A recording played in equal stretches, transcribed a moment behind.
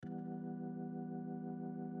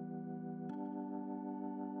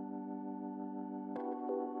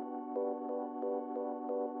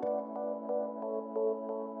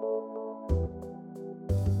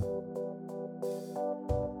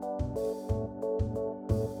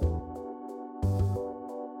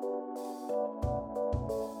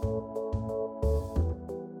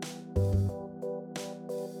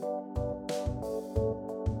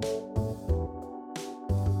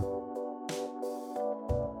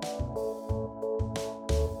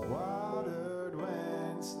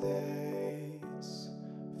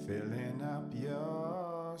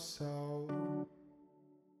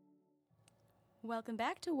Welcome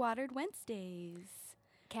back to Watered Wednesdays.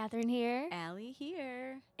 Catherine here. Allie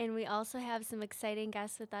here. And we also have some exciting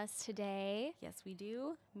guests with us today. Yes, we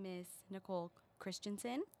do. Miss Nicole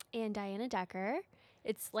Christensen. And Diana Decker.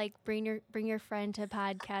 It's like bring your friend to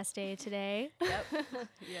podcast day today. Yep.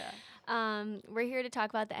 Yeah. We're here to talk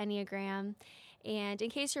about the Enneagram. And in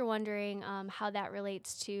case you're wondering how that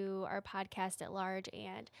relates to our podcast at large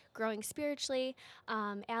and growing spiritually,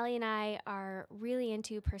 Allie and I are really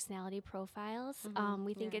into personality profiles.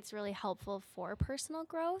 We think it's really helpful for personal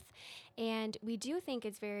growth. And we do think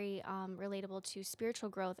it's very relatable to spiritual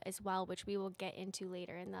growth as well, which we will get into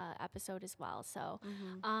later in the episode as well. So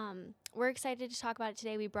we're excited to talk about it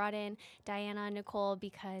today. We brought in Diana and Nicole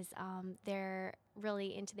because they're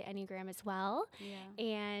really into the Enneagram as well. Yeah.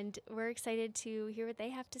 And we're excited to hear what they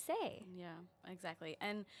have to say. Yeah, exactly.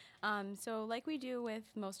 And so like we do with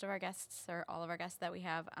most of our guests or all of our guests that we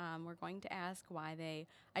have, we're going to ask why they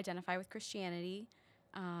identify with Christianity,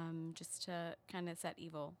 just to kind of set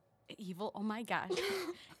evil, oh my gosh,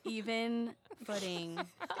 even footing.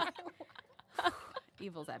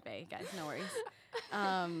 Evil's at bay, guys, no worries.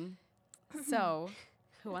 So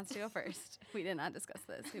who wants to go first? We did not discuss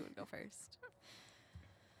this. Who would go first?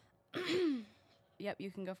 Yep,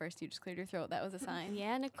 you can go first. You just cleared your throat. That was a sign.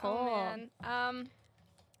 Yeah, Nicole. Oh, man.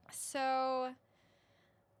 So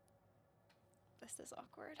this is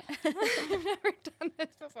awkward. I've never done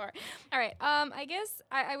this before. All right. I guess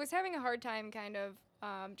I was having a hard time kind of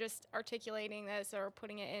just articulating this or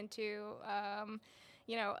putting it into,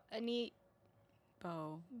 a neat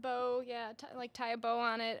bow. Yeah, tie a bow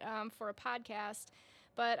on it for a podcast.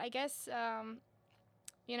 But I guess,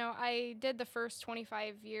 I did the first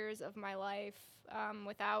 25 years of my life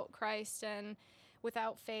without Christ and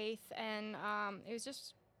without faith. And it was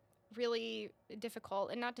just really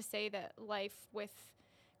difficult. And not to say that life with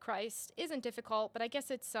Christ isn't difficult, but I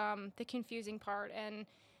guess it's the confusing part and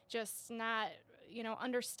just not,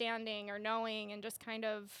 understanding or knowing and just kind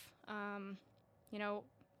of,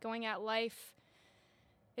 going at life.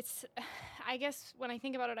 It's, I guess when I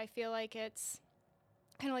think about it, I feel like it's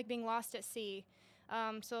kind of like being lost at sea.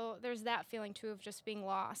 So there's that feeling too of just being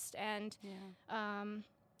lost. And,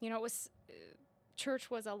 it was,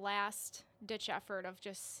 church was a last ditch effort of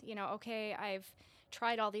just, okay, I've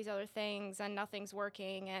tried all these other things and nothing's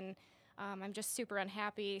working and I'm just super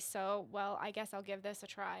unhappy. So, well, I guess I'll give this a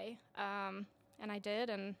try. And I did,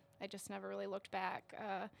 and I just never really looked back.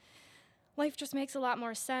 Life just makes a lot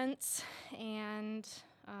more sense. And,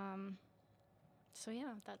 so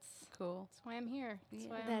yeah, that's Cool. That's why I'm here.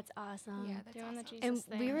 That's awesome. Yeah, that's doing awesome. The Jesus and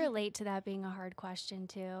thing. we relate to that being a hard question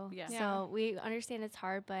too. Yeah. So we understand it's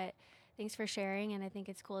hard, but thanks for sharing. And I think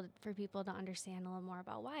it's cool for people to understand a little more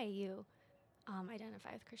about why you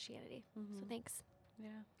identify with Christianity. So thanks. Yeah.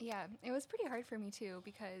 Yeah, it was pretty hard for me too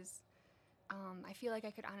because I feel like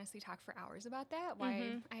I could honestly talk for hours about that,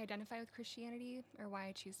 why I identify with Christianity or why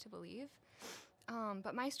I choose to believe.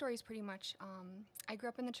 But my story is pretty much, I grew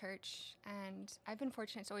up in the church, and I've been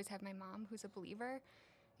fortunate to always have my mom, who's a believer,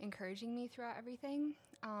 encouraging me throughout everything.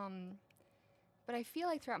 But I feel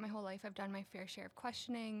like throughout my whole life, I've done my fair share of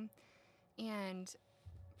questioning, and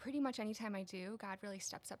pretty much anytime I do, God really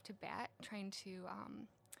steps up to bat, trying to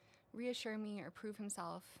reassure me or prove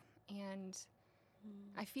himself. And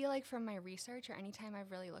I feel like from my research or anytime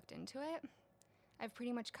I've really looked into it, I've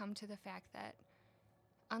pretty much come to the fact that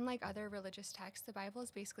unlike other religious texts, the Bible is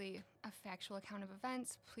basically a factual account of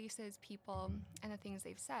events, places, people, and the things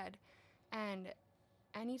they've said. And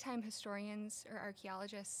anytime historians or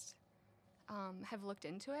archaeologists have looked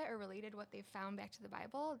into it or related what they've found back to the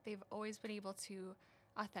Bible, they've always been able to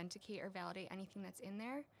authenticate or validate anything that's in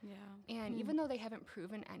there. Yeah. And even though they haven't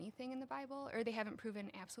proven anything in the Bible, or they haven't proven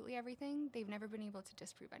absolutely everything, they've never been able to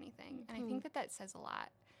disprove anything. And I think that says a lot.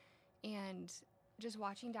 And just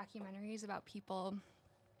watching documentaries about people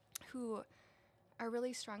who are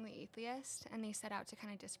really strongly atheist and they set out to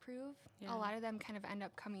kind of disprove, Yeah. a lot of them kind of end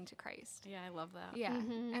up coming to Christ. Yeah, I love that. Yeah.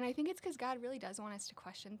 And I think it's because God really does want us to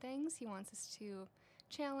question things. He wants us to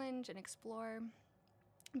challenge and explore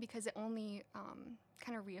because it only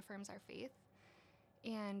kind of reaffirms our faith.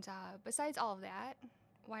 And besides all of that,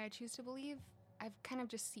 why I choose to believe, I've kind of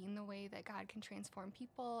just seen the way that God can transform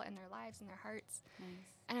people and their lives and their hearts. Nice.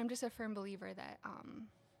 And I'm just a firm believer that,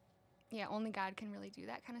 only God can really do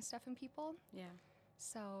that kind of stuff in people. Yeah.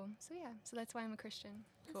 So that's why I'm a Christian.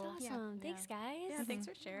 That's Cool. awesome. Yeah. Thanks, guys. Yeah, thanks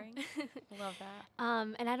for sharing. Love that.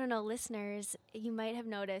 And I don't know, listeners, you might have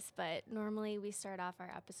noticed, but normally we start off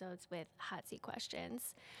our episodes with hot seat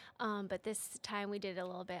questions. But this time we did it a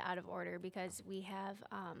little bit out of order because we have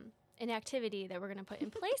an activity that we're going to put in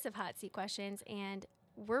place of hot seat questions. And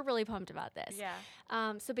we're really pumped about this.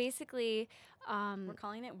 Yeah. So basically, We're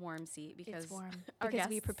calling it warm seat because it's warm our because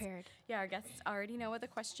we guests- prepared. Yeah, our guests already know what the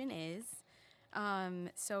question is.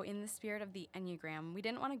 So in the spirit of the Enneagram, we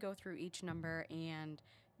didn't want to go through each number and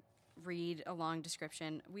read a long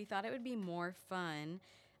description. We thought it would be more fun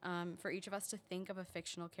for each of us to think of a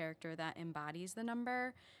fictional character that embodies the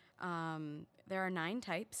number. There are 9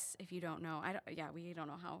 types. If you don't know, we don't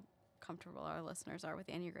know how comfortable our listeners are with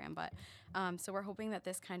the Enneagram, but so we're hoping that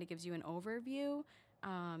this kind of gives you an overview,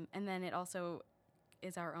 and then it also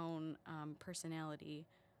is our own personality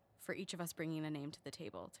for each of us bringing a name to the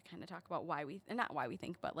table to kind of talk about not why we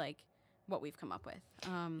think, but like what we've come up with.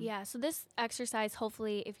 Yeah, so this exercise,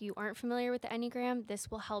 hopefully, if you aren't familiar with the Enneagram, this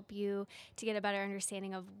will help you to get a better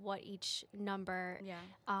understanding of what each number,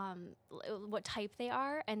 what type they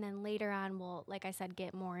are. And then later on, we'll, like I said,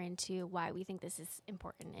 get more into why we think this is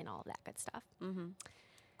important and all of that good stuff. Mm-hmm.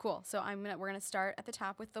 Cool. So we're gonna start at the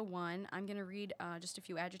top with the 1. I'm gonna read just a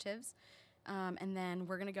few adjectives. And then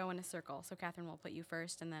we're going to go in a circle. So, Catherine, we'll put you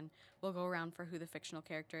first, and then we'll go around for who the fictional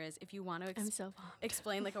character is. If you want to I'm so pumped.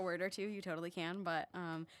 explain like a word or two, you totally can. But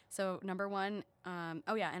so number 1, and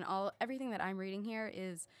everything that I'm reading here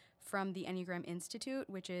is from the Enneagram Institute,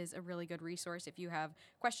 which is a really good resource. If you have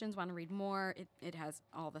questions, want to read more, it has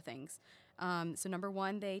all the things. So number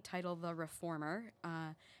 1, they title the Reformer,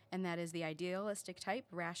 and that is the idealistic type,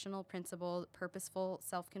 rational, principled, purposeful,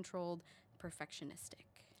 self-controlled, perfectionistic.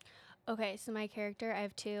 Okay, so my character, I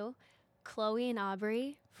have 2, Chloe and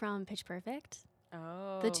Aubrey from Pitch Perfect.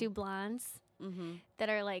 Oh. The 2 blondes that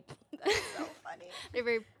are like, That's so funny. they're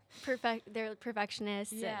very they're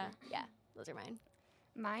perfectionists. Yeah. And yeah, those are mine.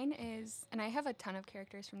 Mine is, and I have a ton of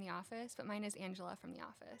characters from The Office, but mine is Angela from The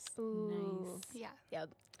Office. Ooh. Nice. Yeah. Yep.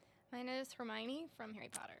 Mine is Hermione from Harry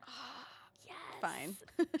Potter. Yes. Fine.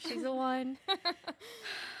 She's the one.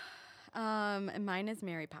 And mine is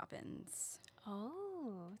Mary Poppins.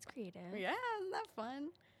 Oh, it's creative. Yeah, isn't that fun?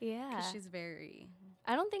 Yeah. Because she's very...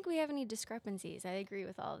 I don't think we have any discrepancies. I agree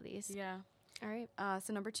with all of these. Yeah. All right.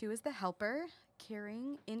 So number 2 is the Helper,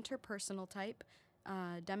 caring, interpersonal type,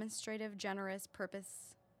 demonstrative, generous,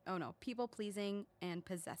 people-pleasing, and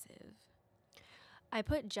possessive. I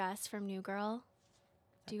put Jess from New Girl.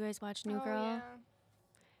 Do you guys watch New Oh, Girl?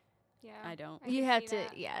 Yeah. I don't. You can have see to,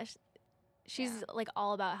 that. yeah. She's Yeah. like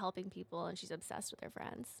all about helping people, and she's obsessed with her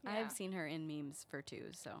friends. Yeah. I've seen her in memes for 2,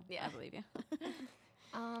 so Yeah. I believe you.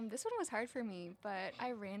 This one was hard for me, but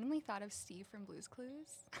I randomly thought of Steve from Blue's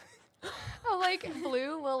Clues. Oh, like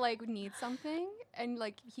Blue will like need something and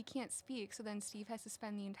like he can't speak, so then Steve has to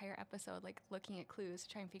spend the entire episode like looking at clues to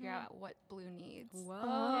try and figure out what Blue needs. Whoa.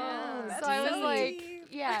 Oh, that's So I was so like, deep.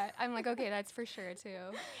 yeah, I'm like, okay, that's for sure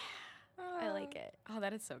too. I like it. Oh,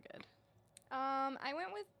 that is so good. I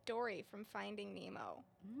went with Dory from Finding Nemo.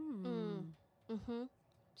 Mm-hmm.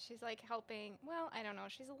 She's like helping. Well, I don't know.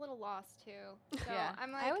 She's a little lost too. So Yeah.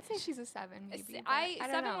 I'm like, I would say she's a 7, maybe. but I don't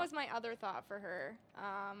 7 know. was my other thought for her.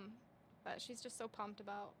 But she's just so pumped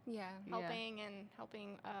about Yeah. helping.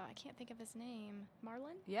 I can't think of his name.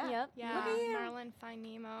 Marlin. Yeah. Yep. Yeah, Look at you. Marlin find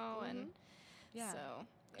Nemo, and Yeah. so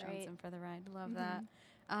Joins Great. him for the ride. Love that.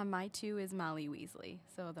 My 2 is Molly Weasley,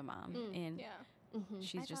 so the mom. And yeah. Mm-hmm.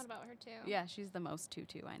 she's I just... thought about her too. Yeah, she's the most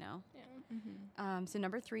tutu I know. Yeah. Mm-hmm. So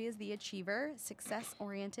number 3 is the Achiever,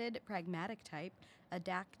 success-oriented, pragmatic type,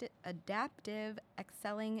 adaptive,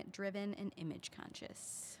 excelling, driven, and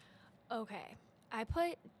image-conscious. Okay. I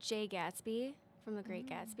put Jay Gatsby from The Great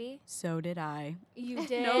Gatsby. So did I. You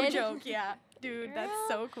did? No joke, yeah. Dude, that's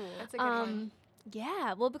so cool. That's a good one.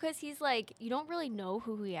 Yeah, well, because he's like, you don't really know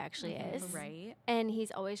who he actually is. Right? And he's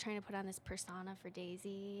always trying to put on this persona for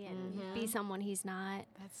Daisy and be someone he's not.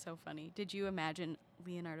 That's so funny. Did you imagine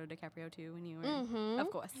Leonardo DiCaprio too when you were... Mm-hmm. Of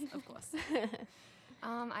course, of course.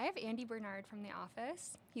 I have Andy Bernard from The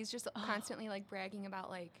Office. He's just constantly like bragging about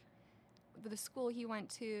like the school he went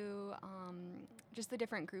to, just the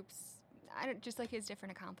different groups. Just like his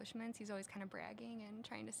different accomplishments. He's always kind of bragging and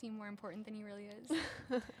trying to seem more important than he really is.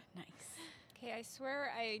 Nice. Okay, I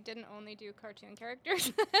swear I didn't only do cartoon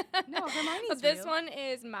characters. No, Hermione's But this real. one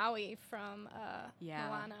is Maui from Yeah.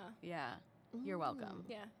 Moana. Yeah. You're welcome.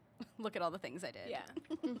 Yeah. Look at all the things I did. Yeah.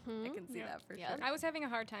 Mm-hmm. I can see Yeah. that for Yeah. sure. I was having a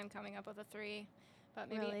hard time coming up with a 3, but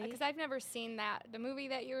maybe Really? because I've never seen the movie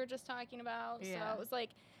that you were just talking about. Yeah. So it was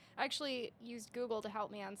like I actually used Google to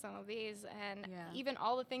help me on some of these, and Yeah. even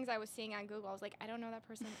all the things I was seeing on Google, I was like, I don't know that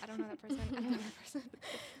person. I don't know that person. I don't know that person.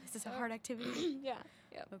 This is a hard activity. Yeah.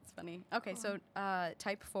 Yep. That's funny. Okay, so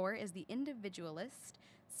type 4 is the individualist,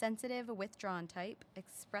 sensitive, withdrawn type,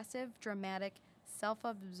 expressive, dramatic,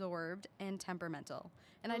 self-absorbed, and temperamental.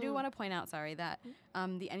 And I do want to point out, that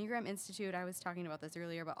the Enneagram Institute, I was talking about this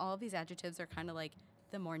earlier, but all of these adjectives are kind of like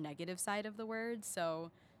the more negative side of the word.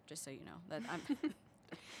 So just so you know that I'm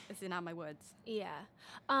it's not my woods. Yeah.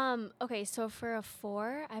 Okay, so for a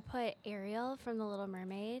 4, I put Ariel from The Little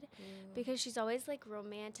Mermaid because she's always like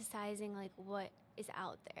romanticizing like what is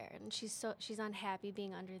out there, and she's unhappy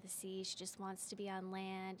being under the sea. She just wants to be on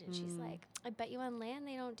land, and she's like, I bet you on land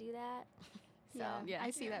they don't do that. So Yeah.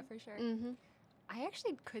 I see that for sure. Mm-hmm. I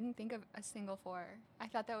actually couldn't think of a single 4. I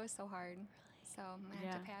thought that was so hard. So I'm going to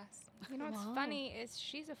have to Yeah. pass. You know what's Wow. funny is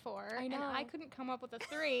she's a 4, I and I know. couldn't come up with a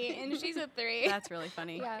 3, and she's a 3. That's really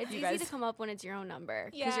funny. Yeah. It's You easy guys, to come up when it's your own number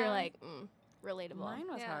because you're Yeah. like relatable. mine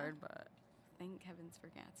was Yeah. hard, but thank heavens for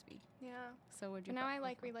Gatsby. Yeah. So would you? But now put- I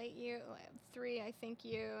like relate you. 3, I think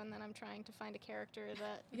you, and then I'm trying to find a character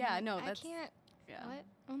that. Yeah, no, I that's can't. yeah. What?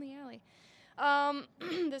 Only Allie.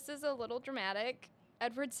 This is a little dramatic.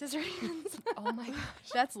 Edward Scissorhands. Oh my gosh.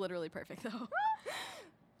 That's literally perfect though.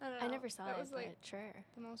 I don't I know. never saw that it, was but like sure.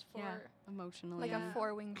 the most 4. Yeah, emotionally. Like Yeah. a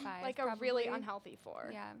 4-wing 5. Like a really probably. unhealthy 4.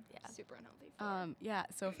 Yeah. Yeah. Super unhealthy 4. Yeah.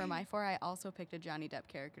 So for my 4, I also picked a Johnny Depp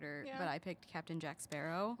character, Yeah. but I picked Captain Jack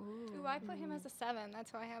Sparrow. Ooh, I put him as a 7. That's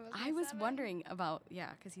who I have as I my was 7. wondering about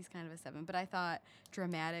because he's kind of a 7, but I thought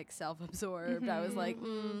dramatic, self-absorbed. I was like,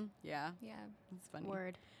 yeah, Yeah. it's funny.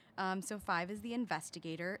 Word. So 5 is the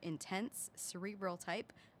investigator, intense, cerebral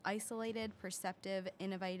type, isolated, perceptive,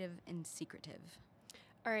 innovative, and secretive.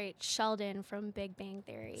 All right, Sheldon from Big Bang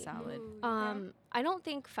Theory. Solid. I don't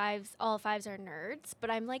think all 5s are nerds,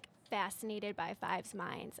 but I'm like fascinated by 5s'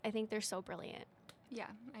 minds. I think they're so brilliant. Yeah,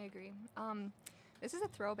 I agree. This is a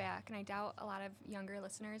throwback, and I doubt a lot of younger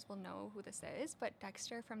listeners will know who this is, but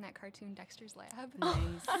Dexter from that cartoon Dexter's Lab. Nice.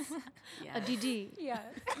 Yeah. DD, Yeah.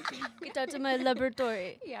 get out of my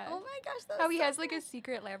laboratory. Yeah. Oh my gosh, that How was he so has like good. a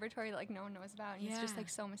secret laboratory that like no one knows about, and he's just Yeah. like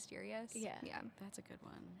so mysterious. Yeah. Yeah. That's a good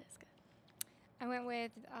one. That's good. I went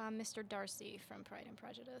with Mr. Darcy from Pride and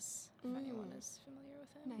Prejudice, if anyone Mm. is familiar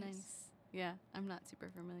with him. Nice. Yeah, I'm not super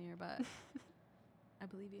familiar, but I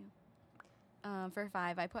believe you. For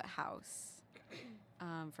 5, I put House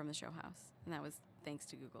from the show House, and that was thanks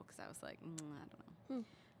to Google because I was like, I don't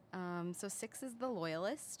know. So 6 is the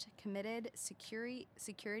loyalist, committed,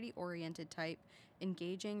 security-oriented type,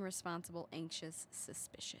 engaging, responsible, anxious,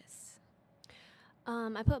 suspicious.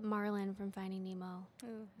 I put Marlin from Finding Nemo.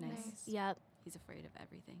 Ooh, Nice. Yep. He's afraid of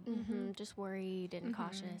everything. Mm-hmm. Just worried and Mhm.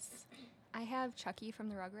 cautious. I have Chucky from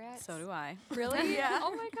the Rugrats. So do I. Really? Yeah.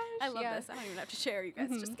 Oh my gosh. I love yeah. this. I don't even have to share. You guys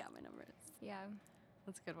Mhm. just got my numbers. Yeah.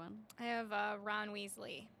 That's a good one. I have Ron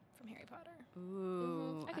Weasley from Harry Potter.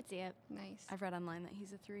 Ooh. I could see it. Nice. I've read online that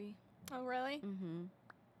he's a 3. Oh, really? Mm-hmm.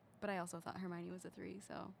 But I also thought Hermione was a 3,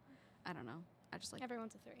 so I don't know. I just like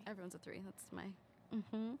Everyone's a 3. everyone's a 3. That's my.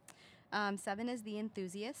 Mm-hmm. 7 is the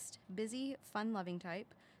enthusiast, busy, fun-loving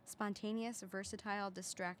type, spontaneous, versatile,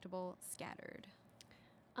 distractible, scattered.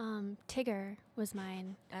 Tigger was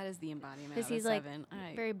mine. That is the embodiment of Because a he's like 7.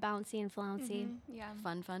 very bouncy and flouncy. Yeah.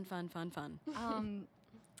 Fun, fun, fun, fun, fun.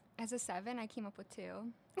 As a 7, I came up with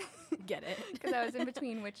 2 Get it? because I was in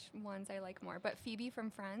between which ones I like more. But Phoebe from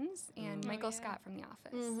Friends and Ooh. Michael Oh, yeah. Scott from The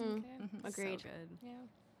Office. Mm-hmm. Okay. Mhm. Agreed. So good. Yeah.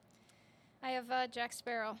 I have Jack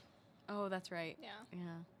Sparrow. Oh, that's right. Yeah. Yeah,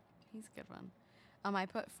 he's a good one. I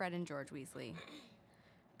put Fred and George Weasley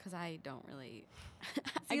because I don't really.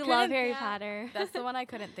 I You love couldn't- Harry yeah. Potter. That's the one I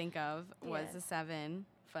couldn't think of. Was Yeah. a 7.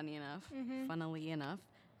 Funny enough, Mm-hmm. funnily enough.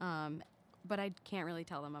 But I can't really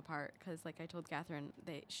tell them apart because, like I told Catherine,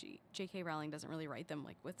 J.K. Rowling doesn't really write them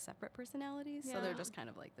like with separate personalities, so they're Yeah. just kind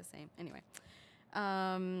of like the same. Anyway,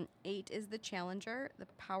 8 is the challenger, the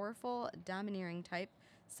powerful, domineering type,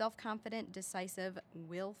 self-confident, decisive,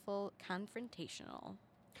 willful, confrontational.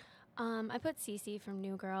 I put Cece from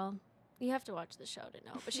New Girl. You have to watch the show to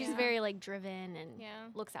know, but she's Yeah. very like driven and Yeah.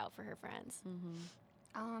 looks out for her friends.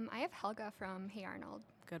 Mm-hmm. I have Helga from Hey Arnold.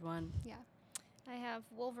 Good one. Yeah. I have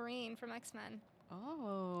Wolverine from X-Men.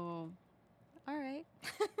 Oh, all right.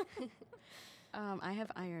 I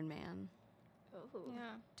have Iron Man, Oh.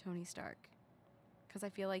 Yeah. Tony Stark, because I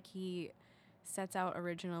feel like he sets out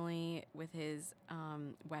originally with his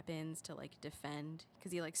weapons to like defend,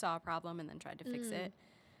 because he like saw a problem and then tried to fix Mm. it.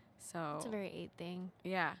 So It's a very 8 thing.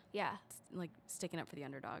 yeah, Yeah. like sticking up for the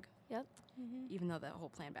underdog, Yep. Mm-hmm. even though the whole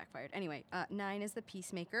plan backfired. Anyway, 9 is the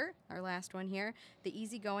peacemaker, our last one here. The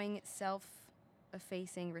easygoing,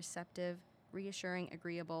 self-effacing, receptive, reassuring,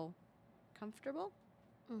 agreeable, comfortable,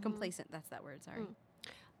 Mhm. complacent. That's that word. Sorry.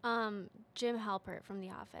 Jim Halpert from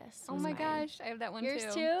The Office. Oh was my mine. gosh, I have that one Yours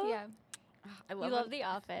too. too? Yeah, I You love love it. The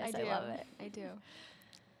Office. I do. love it. I do.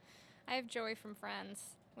 I have Joey from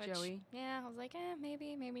Friends. Which, Joey? Yeah, I was like,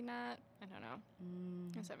 maybe, maybe not. I don't know.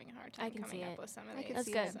 I was having a hard time I can coming see up it. with some of I these. can That's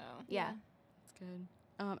see good. it. So. Yeah. That's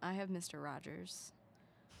good. I have Mr. Rogers.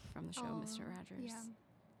 from the show Mr. Aw, Rogers. Yeah.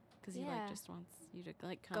 Because he Yeah. like just wants you to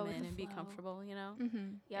like Go come with in the and be flow. comfortable, you know? Mm-hmm.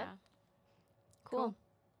 Yep. Yeah. Cool.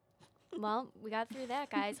 Well, we got through that,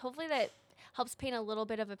 guys. Hopefully that helps paint a little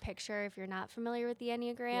bit of a picture if you're not familiar with the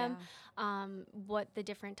Enneagram, what the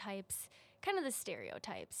different types, kind of the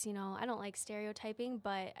stereotypes. You know, I don't like stereotyping,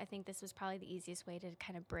 but I think this was probably the easiest way to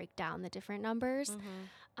kind of break down the different numbers.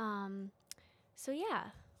 Mm-hmm. So yeah,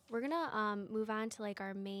 we're gonna move on to like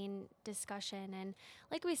our main discussion, and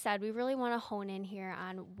like we said, we really want to hone in here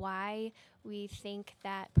on why we think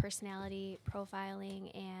that personality profiling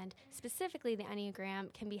and specifically the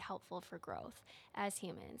Enneagram can be helpful for growth as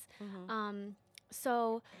humans. Mm-hmm.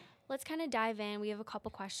 So let's kind of dive in. We have a couple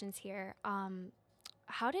questions here.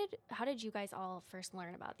 How did you guys all first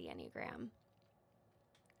learn about the Enneagram?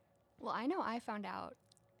 Well, I know I found out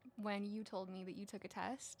when you told me that you took a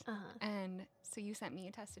test, and so you sent me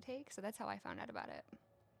a test to take. So that's how I found out about it.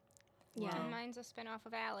 Yeah. And mine's a spin-off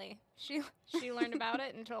of Allie. She learned about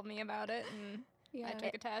it and told me about it, and Yeah. I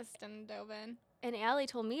took a test and dove in. And Allie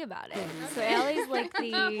told me about it. So Okay. Allie's like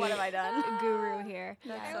the What have I done? guru here.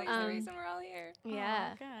 That's Allie's so the funny. reason we're all here. Yeah.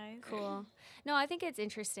 Aw, guys. Cool. No, I think it's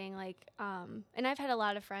interesting. Like, and I've had a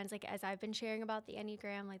lot of friends, like, as I've been sharing about the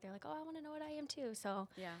Enneagram, like, they're like, oh, I want to know what I am too. So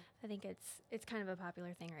Yeah. I think it's kind of a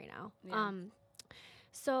popular thing right now. Yeah.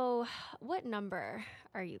 So what number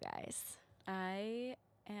are you guys? I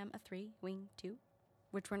am a 3, wing 2,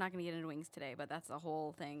 which we're not going to get into wings today, but that's the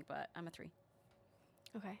whole thing. But I'm a 3.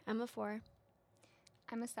 Okay. I'm a 4.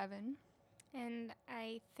 I'm a 7. And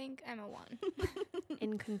I think I'm a 1.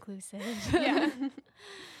 Inconclusive. Yeah.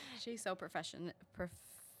 She's so perfectionistic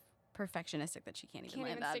that she can't even Can't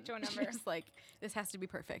land even on. stick to a number. She's like, this has to be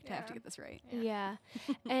perfect. I have to Yeah. get this right. Yeah.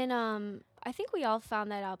 And I think we all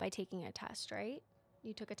found that out by taking a test, right?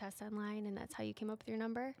 You took a test online and that's how you came up with your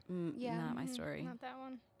number? Yeah. Not my Mhm. story. Not that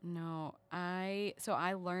one. No, so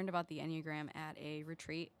I learned about the Enneagram at a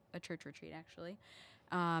retreat, a church retreat actually.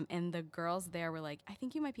 And the girls there were like, I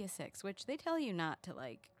think you might be a 6, which they tell you not to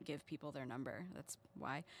like give people their number. That's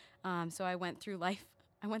why. So I went through life.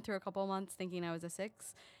 I went through a couple months thinking I was a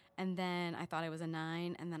 6, and then I thought I was a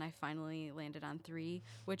 9, and then I finally landed on 3,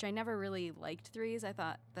 which I never really liked 3s. I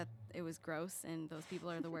thought that it was gross and those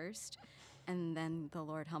people are the worst. And then the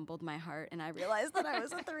Lord humbled my heart, and I realized that I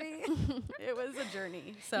was a 3. It was a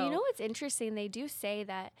journey. So You know what's interesting? They do say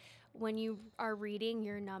that when you are reading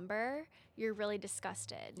your number, you're really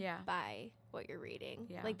disgusted Yeah. by what you're reading.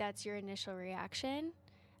 Yeah. Like that's your initial reaction.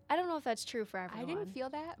 I don't know if that's true for everyone. I didn't feel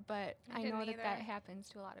that, but I I didn't know that that either. happens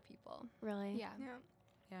to a lot of people. really. Yeah. Yeah.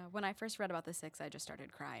 yeah, when I first read about the 6, I just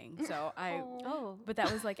started crying. So Oh. but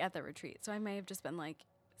that was like at the retreat. So I may have just been like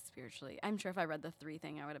spiritually. I'm sure if I read the 3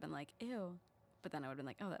 thing, I would have been like, ew. But then I would have been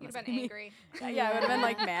like, oh, that You'd must have be been me. angry. Yeah, I would have been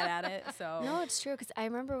like mad at it. So No, it's true because I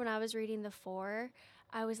remember when I was reading the 4,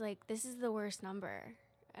 I was like, this is the worst number.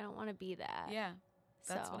 I don't want to be that. yeah,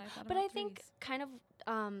 that's So, what I thought. but about I think threes. kind of,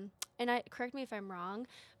 and I correct me if I'm wrong,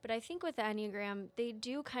 but I think with the Enneagram, they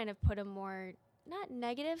do kind of put a more not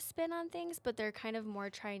negative spin on things, but they're kind of more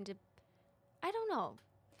trying to. I don't know.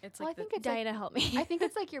 it's Well, like I think it's Diana, help me. I think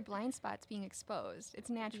it's like your blind spots being exposed. It's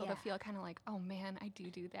natural Yeah. to feel kind of like, oh man, I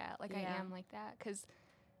do that. Like Yeah. I am like that. Because,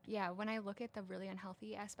 yeah, when I look at the really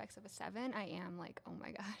unhealthy aspects of a 7, I am like, oh my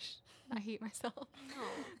gosh, I hate myself.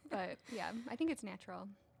 But yeah, I think it's natural.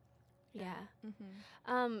 Yeah.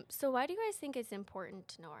 Mm-hmm. So why do you guys think it's important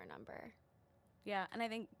to know our number? Yeah, and I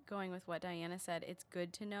think going with what Diana said, it's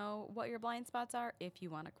good to know what your blind spots are if you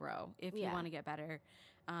want to grow, if you Yeah. want to get better.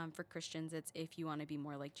 For Christians, it's if you want to be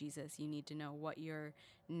more like Jesus, you need to know what your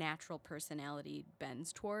natural personality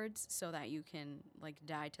bends towards so that you can like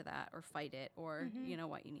die to that or fight it or Mhm. you know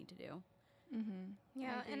what you need to do. Mm-hmm.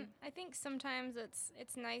 Yeah, agree. and I think sometimes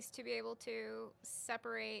it's nice to be able to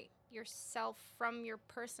separate yourself from your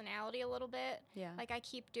personality a little bit. Yeah. Like I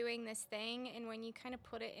keep doing this thing, and when you kind of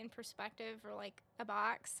put it in perspective or like a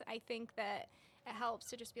box, I think that it helps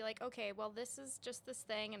to just be like, okay, well, this is just this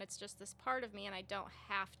thing, and it's just this part of me, and I don't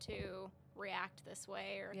have to react this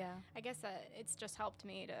way. Or yeah. I guess that it's just helped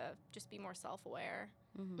me to just be more self-aware,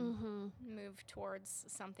 Mm-hmm. Mm-hmm. move towards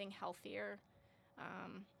something healthier.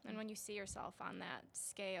 And when you see yourself on that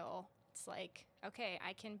scale, it's like, okay,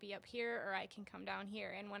 I can be up here or I can come down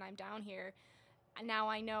here. And when I'm down here, now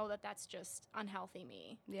I know that that's just unhealthy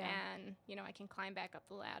me. Yeah. And, you know, I can climb back up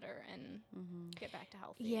the ladder and Mm-hmm. get back to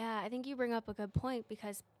healthy. Yeah, I think you bring up a good point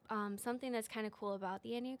because something that's kind of cool about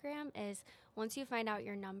the Enneagram is once you find out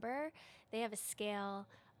your number, they have a scale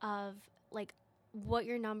of like what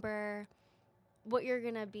your number, what you're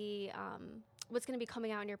going to be, what's going to be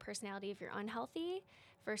coming out in your personality if you're unhealthy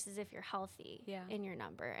versus if you're healthy Yeah. in your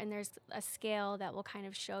number. And there's a scale that will kind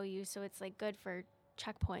of show you. So it's like good for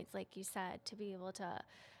checkpoints, like you said, to be able to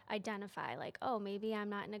identify, like, oh, maybe I'm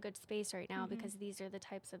not in a good space right now because these are the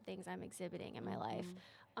types of things I'm exhibiting in my life.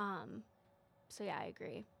 So yeah, I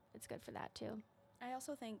agree. It's good for that too. I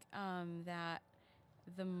also think that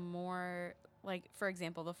the more, like, for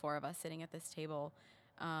example, the four of us sitting at this table,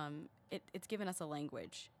 it's given us a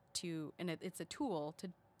language to, and it's a tool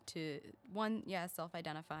to one,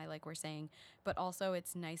 self-identify, like we're saying, but also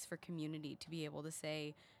it's nice for community to be able to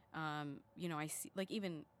say, I see, like,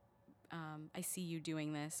 even I see you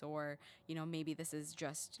doing this, or, maybe this is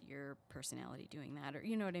just your personality doing that, or,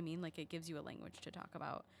 you know what I mean? Like, it gives you a language to talk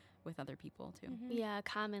about with other people too. Yeah,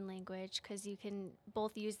 common language, because you can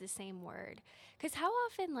both use the same word. Because how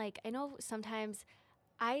often, like, I know sometimes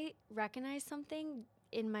I recognize something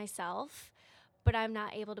in myself, but I'm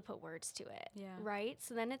not able to put words to it. Yeah. Right?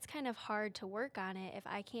 So then it's kind of hard to work on it if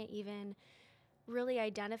I can't even really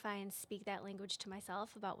identify and speak that language to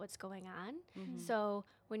myself about what's going on. So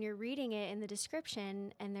when you're reading it in the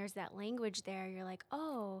description and there's that language there, you're like,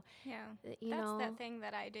 oh, Yeah. you That's know, that thing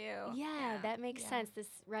that I do. yeah, that makes Yeah. sense. This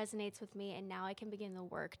resonates with me, and now I can begin the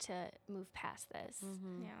work to move past this.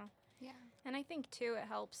 Mm-hmm. Yeah. Yeah. And I think too, it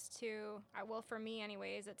helps to, well, for me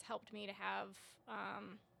anyways, it's helped me to have,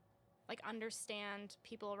 understand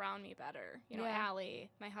people around me better. You know, Yeah. Allie,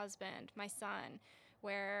 my husband, my son,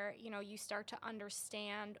 where, you start to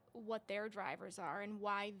understand what their drivers are and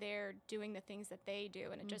why they're doing the things that they do.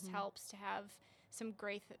 And it just helps to have some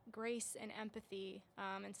grace and empathy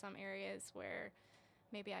in some areas where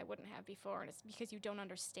maybe I wouldn't have before. And it's because you don't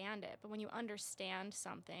understand it. But when you understand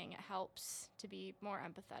something, it helps to be more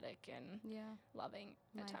empathetic and loving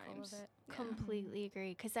at Mindful of times. it. Yeah. Completely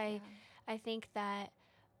agree. Because I think that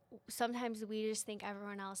sometimes we just think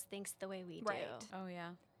everyone else thinks the way we Right. do. Oh yeah.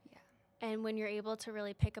 And when you're able to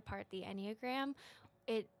really pick apart the Enneagram,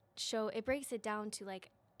 it breaks it down to,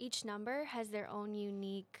 like, each number has their own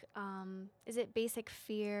unique, is it basic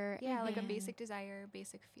fear? Yeah, like a and- basic desire,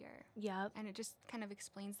 basic fear. Yep. And it just kind of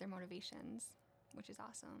explains their motivations, which is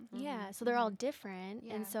awesome. Yeah, so they're all different.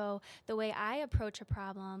 Yeah. And so the way I approach a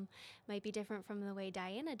problem might be different from the way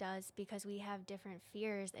Diana does, because we have different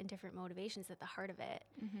fears and different motivations at the heart of it.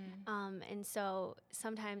 And so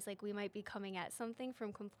sometimes, like, we might be coming at something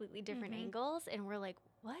from completely different angles, and we're like,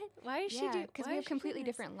 what? Why is she doing? because we have completely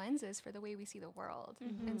different lenses for the way we see the world.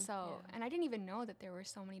 And so, and I didn't even know that there were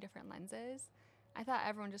so many different lenses. I thought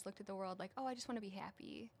everyone just looked at the world like, oh, I just want to be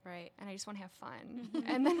happy. Right. And I just want to have fun.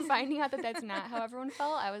 And then finding out that that's not how everyone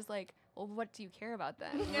felt, I was like, well, what do you care about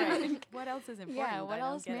then? Right. What else is important? Yeah, I what don't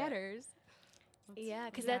else get it. matters? Yeah,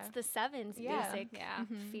 because Yeah. that's the seven's Yeah. basic Yeah.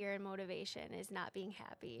 fear and motivation is not being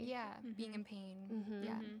happy. Yeah, being in pain.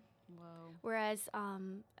 Yeah. Whoa. Whereas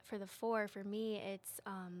for the four, for me, it's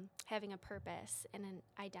having a purpose and an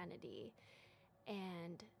identity.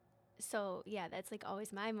 And so, yeah, that's, like,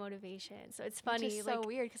 always my motivation. So it's funny. Which is like, so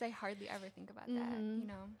weird because I hardly ever think about that, you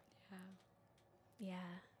know? Yeah. yeah.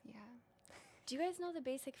 Yeah. Do you guys know the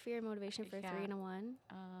basic fear and motivation for a 3 and a 1?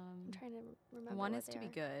 I'm Um, trying to remember. one what is they to be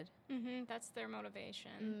are. good. That's their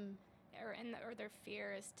motivation. Or their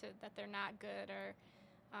fear is that they're not good, or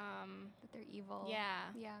That they're evil.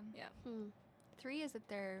 yeah. Yeah. Hmm. 3 is that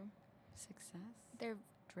their Success.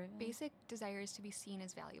 Driven. basic desire is to be seen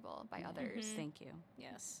as valuable by others. Thank you.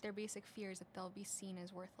 Yes. Their basic fear is that they'll be seen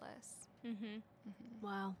as worthless.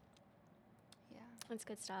 Wow. Yeah. That's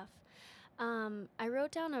good stuff. I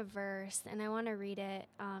wrote down a verse, and I want to read it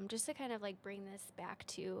just to kind of, like, bring this back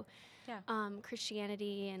to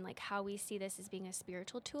Christianity and, like, how we see this as being a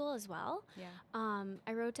spiritual tool as well. Yeah.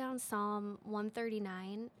 I wrote down Psalm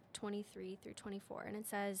 139, 23 through 24, and it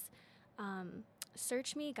says,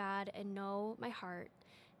 search me, God, and know my heart.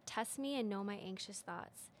 Test me and know my anxious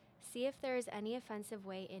thoughts. See if there is any offensive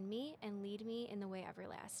way in me, and lead me in the way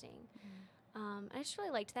everlasting. I just really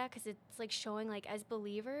liked that because it's, like, showing, like, as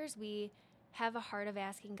believers, we have a heart of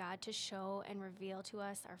asking God to show and reveal to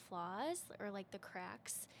us our flaws or, like, the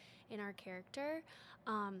cracks in our character.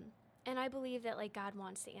 And I believe that, like, God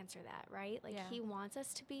wants to answer that, right? Like, Yeah. He wants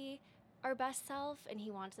us to be our best self, and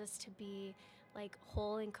He wants us to be, like,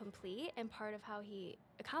 whole and complete. And part of how He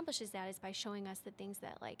accomplishes that is by showing us the things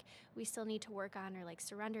that, like, we still need to work on or, like,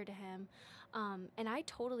 surrender to Him. And I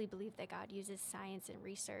totally believe that God uses science and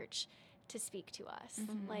research to speak to us.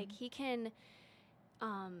 Like, He can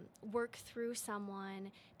work through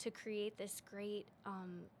someone to create this great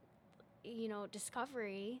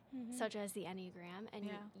discovery, such as the Enneagram, and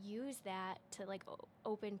use that to, like,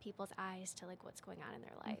 open people's eyes to, like, what's going on in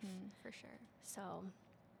their life. For sure. So,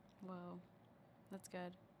 Whoa. That's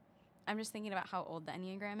good. I'm just thinking about how old the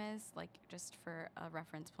Enneagram is, like, just for a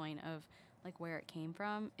reference point of, like where it came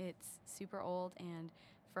from. It's super old, and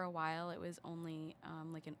for a while it was only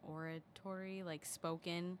like an oratory, like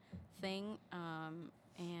spoken thing.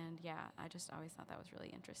 And yeah, I just always thought that was really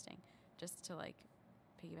interesting, just to like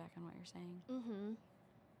piggyback on what you're saying. Mm-hmm.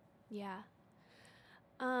 Yeah.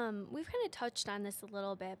 We've kind of touched on this a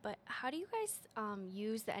little bit, but how do you guys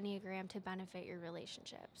use the Enneagram to benefit your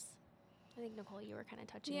relationships? I think, Nicole, you were kind of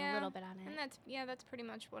touching a little bit on it. And that's pretty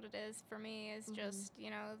much what it is for me, is just,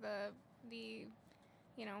 the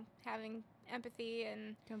having empathy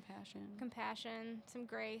and compassion, some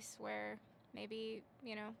grace, where maybe,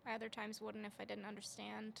 I other times wouldn't if I didn't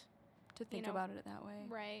understand. To think about it that way.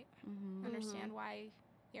 Right. Mm-hmm. Understand why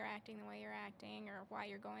you're acting the way you're acting, or why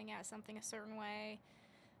you're going at something a certain way.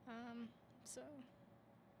 So.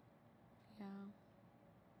 Yeah.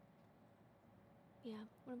 Yeah.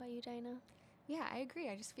 What about you, Dinah? Yeah, I agree.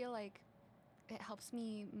 I just feel like it helps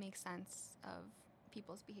me make sense of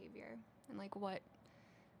people's behavior and like what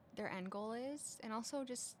their end goal is, and also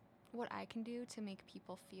just what I can do to make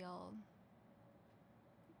people feel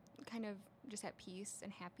kind of just at peace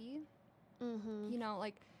and happy. Mm-hmm. You know,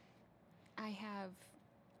 like I have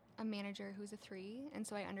a manager who's a 3, and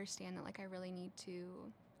so I understand that like I really need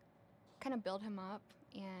to kind of build him up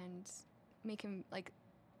and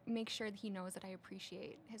make sure that he knows that I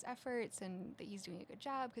appreciate his efforts and that he's doing a good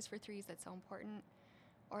job, because for 3s that's so important.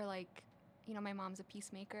 Or like, my mom's a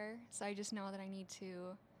peacemaker, so I just know that I need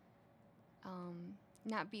to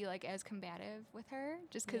not be like as combative with her,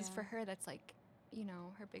 just because for her that's like,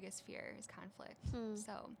 her biggest fear is conflict.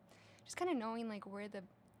 So just kind of knowing like where the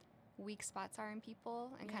weak spots are in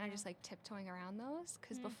people and kind of just like tiptoeing around those,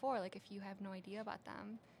 because before, like if you have no idea about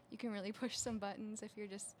them, you can really push some buttons if you're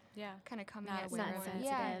just kind of coming Not at aware someone. of it.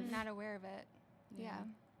 Yeah, Sensitive. not aware of it. Yeah.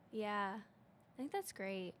 Yeah. I think that's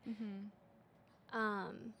great. Mm-hmm.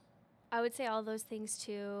 I would say all those things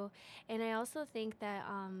too. And I also think that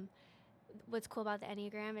what's cool about the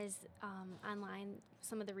Enneagram is online,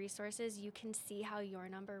 some of the resources, you can see how your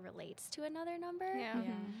number relates to another number. Yeah.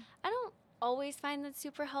 Yeah. I don't always find that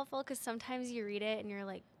super helpful, because sometimes you read it and you're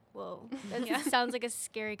like, whoa, that sounds like a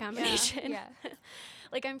scary combination. Yeah.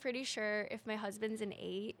 Like, I'm pretty sure if my husband's an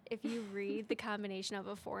 8, if you read the combination of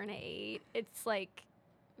a 4 and an 8, it's like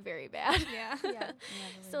very bad. Yeah. Yeah.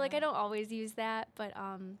 So like I don't always use that, but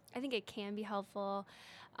I think it can be helpful.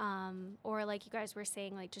 Or like you guys were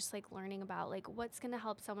saying, like just like learning about like what's gonna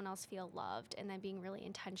help someone else feel loved, and then being really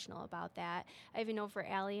intentional about that. I even know for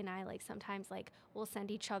Allie and I, like sometimes like we'll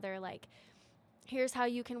send each other like, here's how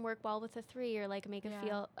you can work well with a 3, or like make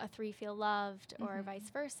a 3 feel loved, or vice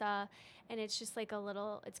versa. And it's just like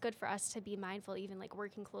it's good for us to be mindful, even like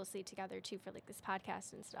working closely together too, for like this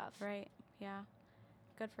podcast and stuff. Right. Yeah.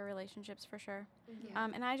 Good for relationships for sure. Yeah.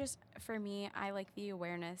 And for me, I like the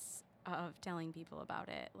awareness of telling people about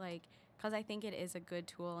it, like, because I think it is a good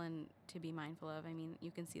tool and to be mindful of. I mean,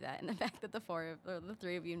 you can see that in the fact that the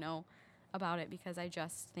 3 of you know about it, because I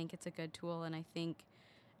just think it's a good tool. And I think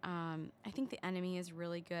the enemy is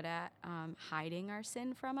really good at hiding our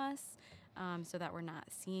sin from us, so that we're not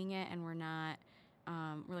seeing it, and we're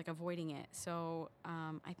like avoiding it. So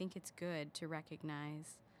I think it's good to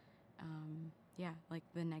recognize like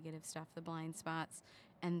the negative stuff, the blind spots,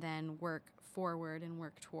 and then work forward and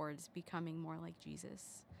work towards becoming more like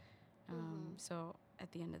Jesus. So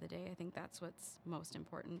at the end of the day, I think that's what's most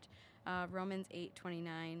important. Romans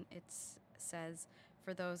 8:29, it says,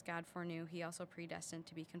 "For those God foreknew, he also predestined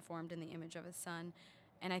to be conformed in the image of his Son."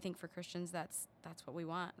 And I think for Christians, that's what we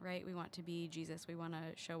want, right? We want to be Jesus. We want to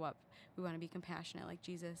show up. We want to be compassionate like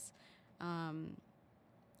Jesus.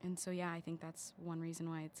 And so, yeah, I think that's one reason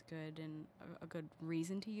why it's good, and a good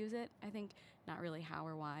reason to use it. I think not really how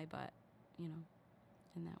or why, but,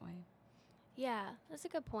 in that way. Yeah, that's a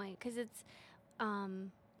good point, because it's,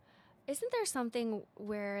 isn't there something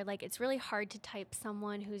where like it's really hard to type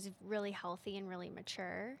someone who's really healthy and really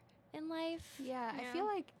mature in life? Yeah, I feel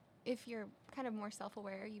like if you're kind of more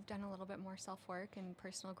self-aware, you've done a little bit more self-work and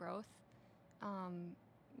personal growth,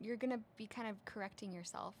 you're going to be kind of correcting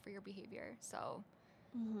yourself for your behavior. So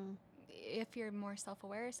if you're more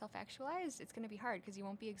self-aware, self-actualized, it's going to be hard, because you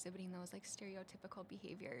won't be exhibiting those like stereotypical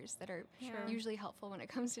behaviors that are usually helpful when it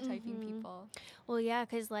comes to typing people. Well, yeah,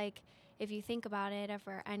 because like if you think about it, if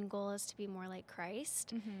our end goal is to be more like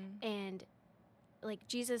Christ, and like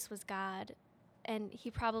Jesus was God, and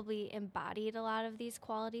he probably embodied a lot of these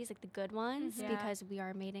qualities, like the good ones, because we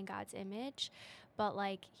are made in God's image, but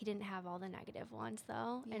like he didn't have all the negative ones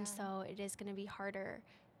though. And so it is going to be harder,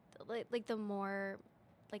 like the more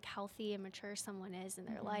like healthy and mature someone is in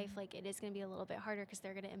their life, like it is going to be a little bit harder, because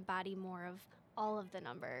they're going to embody more of all of the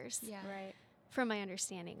numbers. Yeah. Right. From my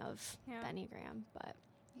understanding of the Enneagram, but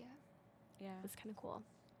Yeah. was kind of cool.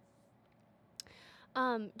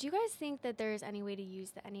 Do you guys think that there's any way to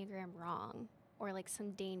use the Enneagram wrong, or like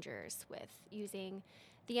some dangers with using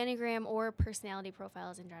the Enneagram or personality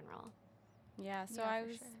profiles in general? Yeah, so Yeah, I for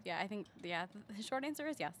was, sure. I think, the short answer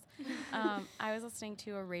is yes. I was listening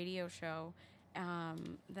to a radio show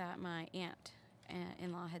that my aunt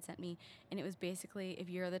in law had sent me, and it was basically if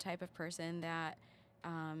you're the type of person that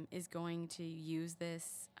is going to use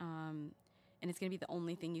this and it's going to be the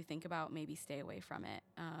only thing you think about, maybe stay away from it.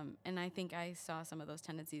 And I think I saw some of those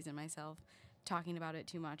tendencies in myself, talking about it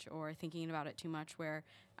too much or thinking about it too much, where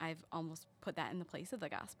I've almost put that in the place of the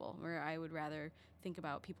gospel, where I would rather think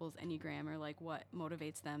about people's Enneagram or like what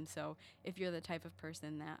motivates them. So if you're the type of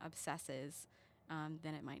person that obsesses,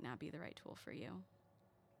 then it might not be the right tool for you.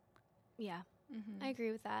 Yeah, Mm-hmm. I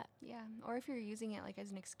agree with that. Yeah, or if you're using it like as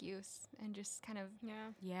an excuse and just kind of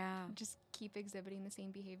Yeah. Yeah. just keep exhibiting the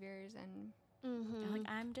same behaviors and Mm-hmm. Like,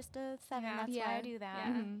 I'm just a 7, Yeah. that's why Yeah. I do that.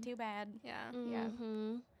 Yeah. Mhm. Too bad. Yeah. Yeah.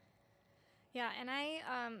 Mm-hmm. Yeah, and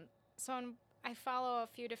I follow a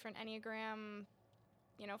few different Enneagram,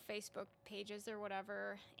 Facebook pages or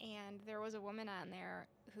whatever, and there was a woman on there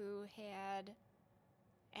who had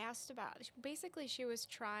asked about, basically she was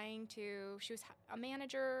a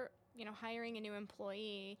manager, hiring a new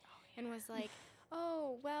employee, and was like,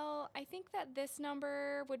 oh, well, I think that this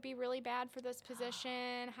number would be really bad for this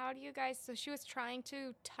position. How do you guys, so she was trying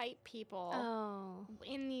to type people Oh.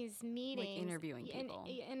 in these meetings, interviewing people.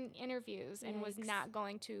 in interviews, and was Yikes. not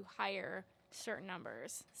going to hire certain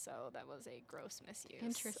numbers. So that was a gross misuse.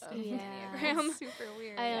 Interesting. Of Yeah. Enneagram. super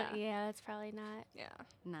weird. Yeah, that's probably not Yeah,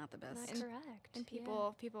 Not the best. not correct. and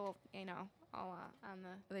people, all on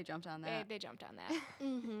the They jumped on that. they jumped on that.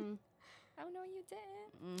 Mm-hmm. Oh no, you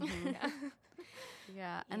didn't. Mhm. Yeah.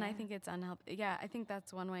 Yeah, and I Yeah. think it's unhealthy. Yeah, I think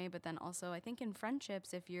that's one way. But then also, I think in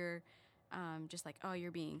friendships, if you're just like, oh, you're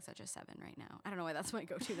being such a 7 right now. I don't know why that's my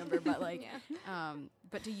go-to number, but like, Yeah.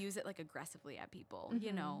 but to use it like aggressively at people,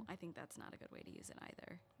 I think that's not a good way to use it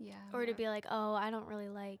either. Yeah. Or to be like, oh, I don't really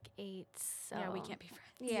like 8s. So Yeah, we can't be friends.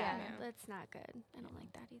 Yeah, Yeah. that's not good. I don't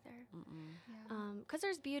like that either. Mm-mm. Yeah. Because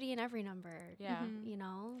there's beauty in every number. Yeah.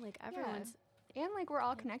 Mhm. Like everyone's. And like we're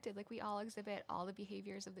all connected. Like we all exhibit all the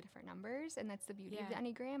behaviors of the different numbers, and that's the beauty of the Yeah.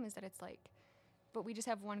 Enneagram is that it's like, but we just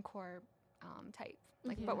have one core type.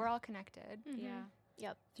 Like, Mhm. but we're all connected. Mhm. Yeah.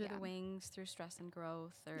 Yep. Through Yeah. the wings, through stress and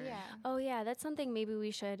growth, or Yeah. Oh yeah, that's something maybe we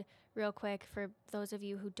should real quick for those of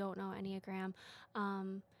you who don't know Enneagram.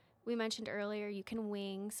 We mentioned earlier you can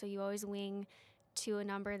wing, so you always wing to a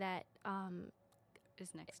number that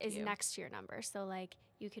is next to is you. next to your number. So like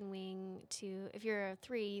you can wing to, if you're a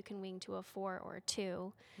 3, you can wing to a 4 or a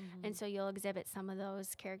 2. Mhm. And so you'll exhibit some of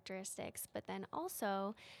those characteristics. But then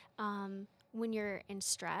also, when you're in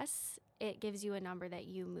stress, it gives you a number that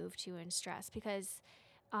you move to in stress, because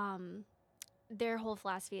their whole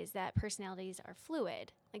philosophy is that personalities are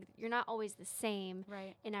fluid. Like you're not always the same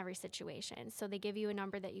Right. in every situation. So they give you a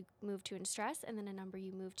number that you move to in stress, and then a number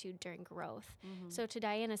you move to during growth. Mhm. So to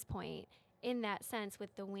Diana's point, in that sense,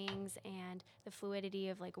 with the wings and the fluidity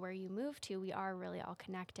of like where you move to, we are really all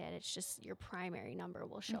connected. It's just your primary number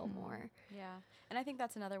will show Mhm. more. Yeah. And I think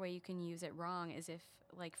that's another way you can use it wrong is if,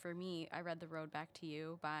 like for me, I read The Road Back to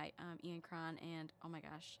You by Ian Cron and, oh my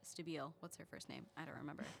gosh, Stabile. What's her first name? I don't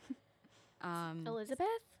remember. Elizabeth?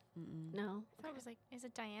 Mm-mm. No. I thought it was like, is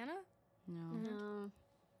it Diana? No. No.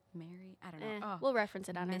 Mary? I don't know. Eh, Oh, we'll reference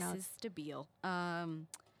it on our Mrs. notes. Stabile.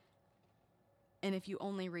 And if you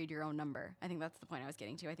only read your own number, I think that's the point I was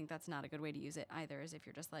getting to. I think that's not a good way to use it either, is if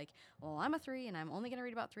you're just like, well, I'm a 3 and I'm only going to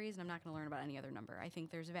read about 3s and I'm not going to learn about any other number. I think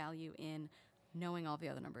there's value in knowing all the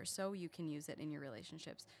other numbers so you can use it in your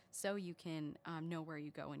relationships, so you can know where you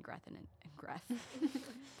go in growth and growth.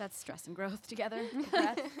 That's stress and growth together. Growth. Go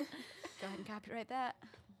ahead and copyright that.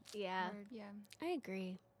 Yeah. Word, yeah. I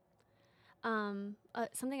agree.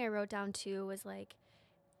 Something I wrote down too was like,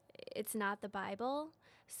 it's not the Bible.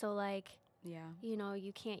 So like, Yeah.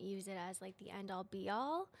 you can't use it as like the end all be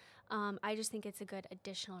all. I just think it's a good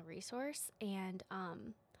additional resource. And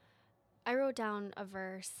I wrote down a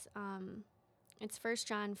verse. It's 1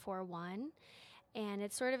 John 4:1, and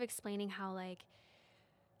it's sort of explaining how like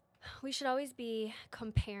we should always be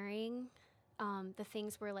comparing the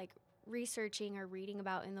things we're like researching or reading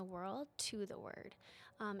about in the world to the Word.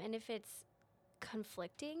 And if it's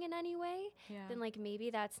conflicting in any way, Yeah. then like maybe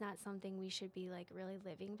that's not something we should be like really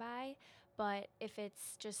living by. But if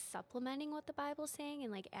it's just supplementing what the Bible's saying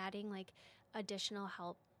and like adding like additional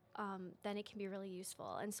help, then it can be really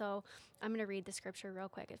useful. And so I'm going to read the scripture real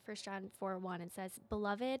quick. At 1 John 4:1, it says,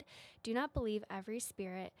 "Beloved, do not believe every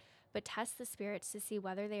spirit, but test the spirits to see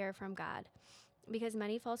whether they are from God, because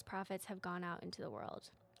many false prophets have gone out into the world."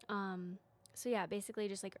 So yeah, basically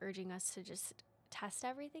just like urging us to just test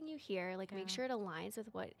everything you hear, like make Yeah. sure it aligns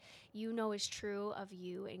with what you know is true of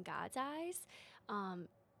you in God's eyes.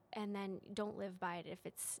 And then don't live by it if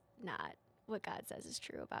it's not what God says is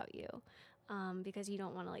true about you. Because you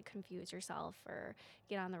don't want to like confuse yourself or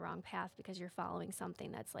get on the wrong path because you're following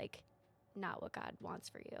something that's like not what God wants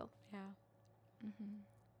for you. Yeah. Mm-hmm.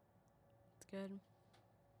 It's good.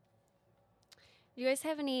 Do you guys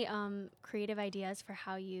have any creative ideas for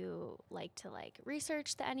how you like to like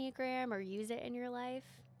research the Enneagram or use it in your life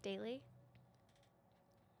daily?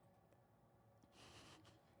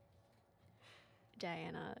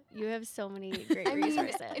 Diana, you have so many great I mean,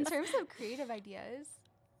 resources. in terms of creative ideas,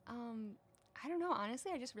 I don't know.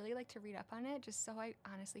 Honestly, I just really like to read up on it, just so I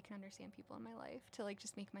honestly can understand people in my life, to like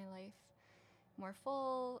just make my life more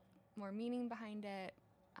full, more meaning behind it.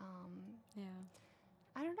 Yeah.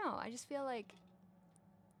 I don't know. I just feel like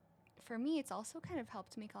for me, it's also kind of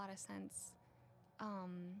helped make a lot of sense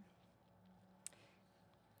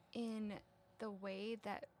in the way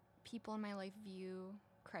that people in my life view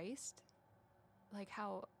Christ. Like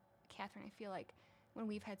how, Catherine, I feel like when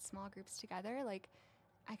we've had small groups together, like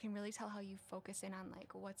I can really tell how you focus in on like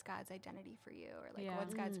what's God's identity for you or like Yeah.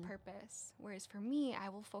 what's God's Mm. purpose. Whereas for me, I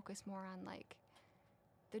will focus more on like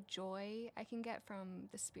the joy I can get from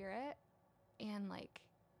the Spirit and like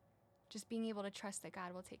just being able to trust that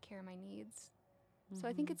God will take care of my needs. So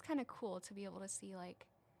I think Mhm. it's kind of cool to be able to see like,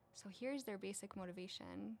 so here's their basic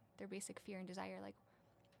motivation, their basic fear and desire. Like,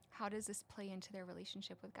 how does this play into their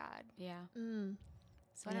relationship with God? Yeah. Mm.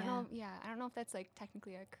 So I don't know. Yeah, I don't know if that's like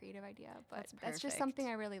technically a creative idea, but that's just something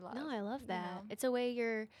I really love. No, I love you that. know? It's a way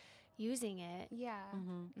you're using it Yeah.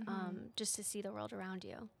 Mm-hmm. Mhm. just to see the world around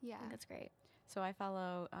you. Yeah. I think that's great. So I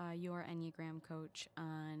follow your Enneagram coach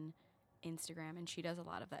on Instagram, and she does a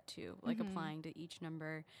lot of that too, like Mhm. applying to each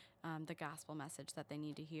number the gospel message that they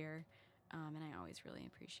need to hear. And I always really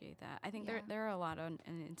appreciate that. I think Yeah. there are a lot on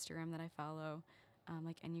Instagram that I follow,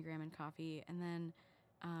 like Enneagram and Coffee, and then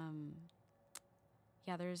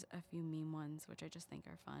yeah, there's a few meme ones which I just think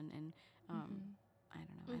are fun, and Mhm. I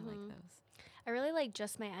don't know, I like Mhm. those. I really like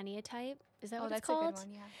Just My Enneatype. Is that Oh, what that's it's called? a good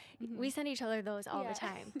one. Yeah. Mhm. We send each other those all Yeah. the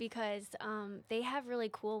time because they have really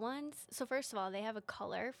cool ones. So first of all, they have a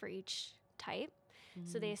color for each type.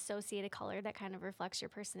 So they Mhm. associate a color that kind of reflects your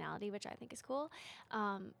personality, which I think is cool.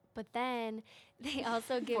 But then they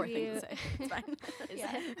also give Poor thing you to say. It's fine. Is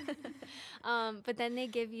Yeah. it? But then they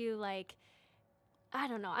give you like, I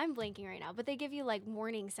don't know, I'm blanking right now, but they give you like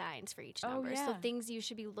warning signs for each Oh, number. So yeah. things you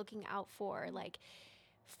should be looking out for, like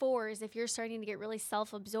fours, if you're starting to get really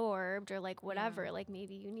self-absorbed or like whatever, Yeah. like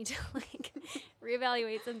maybe you need to like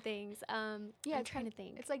reevaluate some things. Yeah, I'm it's trying like, to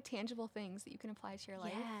think. It's like tangible things that you can apply to your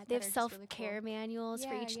life. Yeah, that they have are just really self-care cool. manuals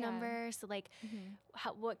for Yeah, each yeah. number. So like,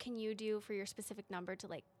 Mhm. what can you do for your specific number to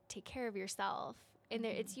like take care of yourself? And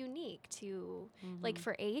it's unique to like Mhm.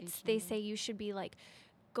 for eights, Each they number. say you should be like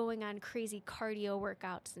going on crazy cardio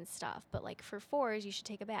workouts and stuff. But like for fours, you should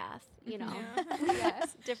take a bath. You know, Yeah.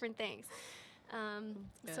 It's different things.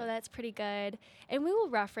 That's So good. that's pretty good. And we will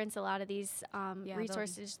reference a lot of these they'll-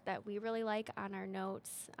 resources that we really like on our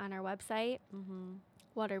notes on our website, Mm-hmm.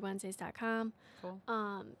 waterwednesdays.com. Cool.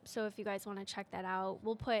 So if you guys want to check that out,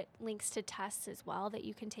 we'll put links to tests as well that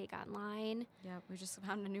you can take online. Yeah, we just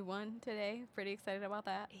found a new one today. Pretty excited about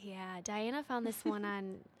that. Yeah, Diana found this one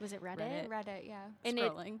on, was it Reddit? Reddit, yeah. And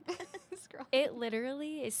Scrolling. Scroll. it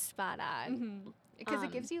literally is spot on. Because it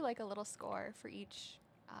Um, gives you like a little score for each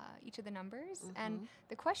of the numbers, Mhm. and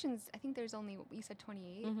the questions. I think there's only, you said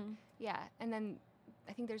 28. Mm-hmm. Yeah, and then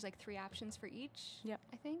I think there's like 3 options for each. Yep.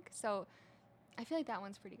 I think so. I feel like that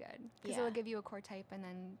one's pretty good because Yeah. it'll give you a core type, and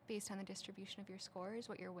then based on the distribution of your scores,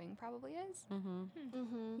 what your wing probably is. Mm-hmm.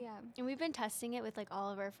 Mhm. Yeah, And we've been testing it with like all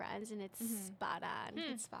of our friends, and it's Mhm. spot on.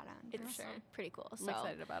 it's spot on for It's sure. pretty cool. I'm So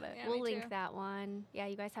excited about it. Yeah, we'll me link too. that one. Yeah,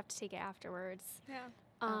 you guys have to take it afterwards. Yeah.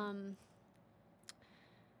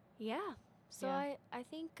 Yeah. So Yeah. I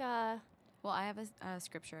think Well, I have a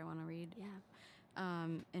scripture I want to read. yeah.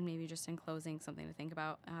 And maybe just in closing, something to think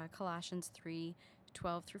about. Colossians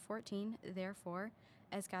 3:12 through 14. Therefore,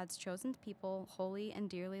 as God's chosen people, holy and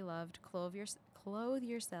dearly loved, clothe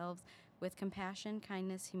yourselves with compassion,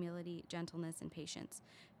 kindness, humility, gentleness, and patience.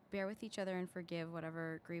 Bear with each other and forgive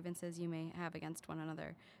whatever grievances you may have against one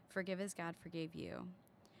another. Forgive as God forgave you.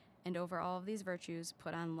 And over all of these virtues,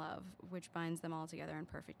 put on love, which binds them all together in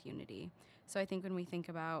perfect unity. So I think when we think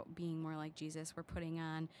about being more like Jesus, we're putting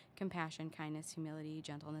on compassion, kindness, humility,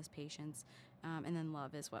 gentleness, patience, and then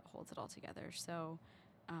love is what holds it all together. So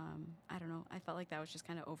I don't know. I felt like that was just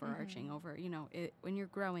kind of overarching over, when you're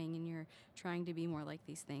growing and you're trying to be more like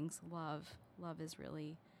these things, love is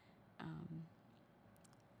really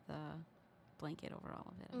the blanket over all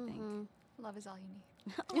of it, I think. Love is all you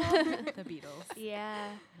need. The Beatles.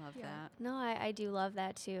 Yeah. Love Yeah. that. No, I do love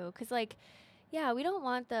that too. 'Cause like, yeah, we don't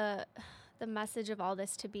want the message of all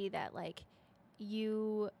this to be that like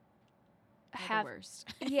you Are have the worst.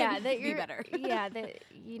 yeah, that Be you're better. yeah, that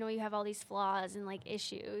you have all these flaws and like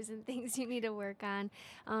issues and things you need to work on,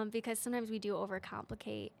 because sometimes we do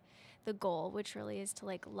overcomplicate the goal, which really is to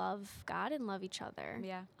like love God and love each other,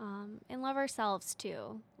 Yeah. and love ourselves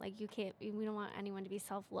too. Like we don't want anyone to be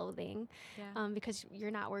self-loathing, Yeah. because you're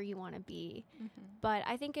not where you want to be. Mm-hmm. But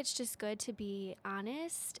I think it's just good to be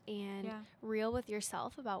honest and Yeah. real with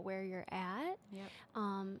yourself about where you're at, Yep.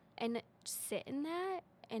 and sit in that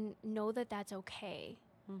and know that that's okay.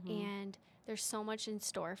 Mhm. And there's so much in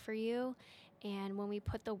store for you. And when we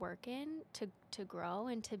put the work in to grow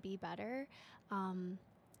and to be better,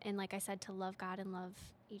 and like I said, to love God and love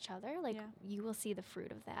each other, like Yeah. you will see the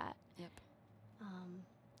fruit of that. Yep. And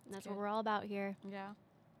that's what good. we're all about here. Yeah.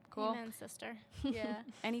 Cool. Amen, sister. Yeah.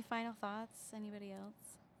 Any final thoughts? Anybody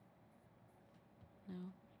else? No.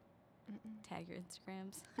 Mm-mm. Tag your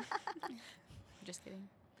Instagrams. Just kidding.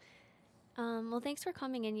 Well, thanks for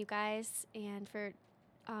coming in, you guys, and for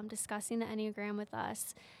discussing the Enneagram with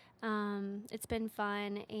us. It's been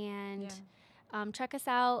fun, and check us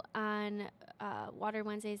out on Water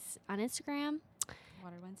Wednesdays on Instagram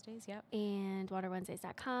Water Wednesdays. Yep. and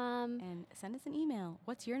waterwednesdays.com. And send us an email.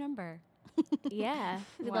 What's your number? Yeah,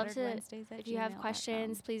 we'd love to. WateredWednesdays@gmail.com. If you have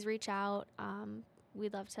questions, please reach out.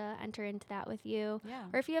 We'd love to enter into that with you. Yeah.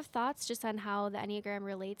 Or if you have thoughts just on how the Enneagram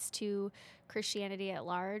relates to Christianity at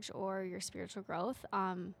large or your spiritual growth,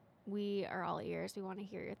 we are all ears. We want to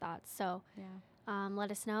hear your thoughts. So Yeah. let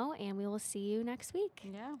us know, and we will see you next week.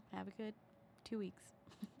 Yeah. Have a good 2 weeks.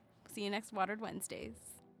 See you next Watered Wednesdays.